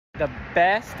The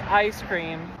best ice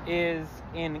cream is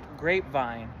in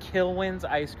Grapevine, Kilwin's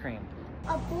ice cream.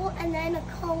 A bowl and then a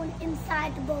cone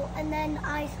inside the bowl and then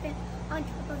ice cream on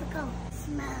top of the cone.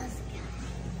 Smells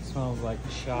good. Smells like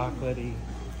chocolatey,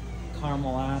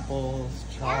 caramel apples,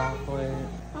 chocolate.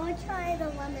 I want to try the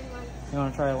lemon one. You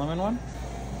want to try a lemon one?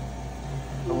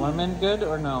 The lemon good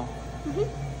or no?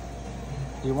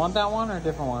 Mm-hmm. Do you want that one or a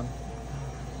different one?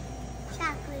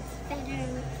 Chocolate's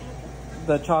better.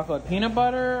 The chocolate peanut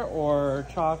butter or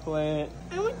chocolate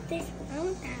I want this one. I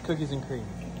want that. cookies and cream?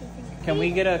 Can we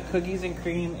get a cookies and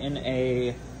cream in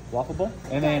a waffle bowl?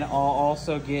 And then I'll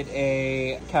also get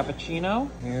a cappuccino.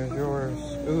 Here's yours.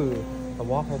 Ooh, the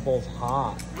waffle bowl's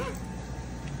hot.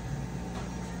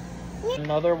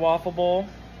 Another waffle bowl.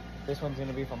 This one's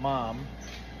gonna be for mom.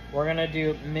 We're gonna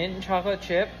do mint and chocolate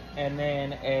chip and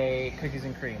then a cookies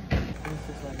and cream.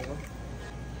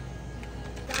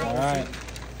 All right.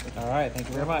 All right, thank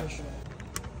you very much.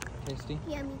 Tasty.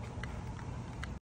 Yummy.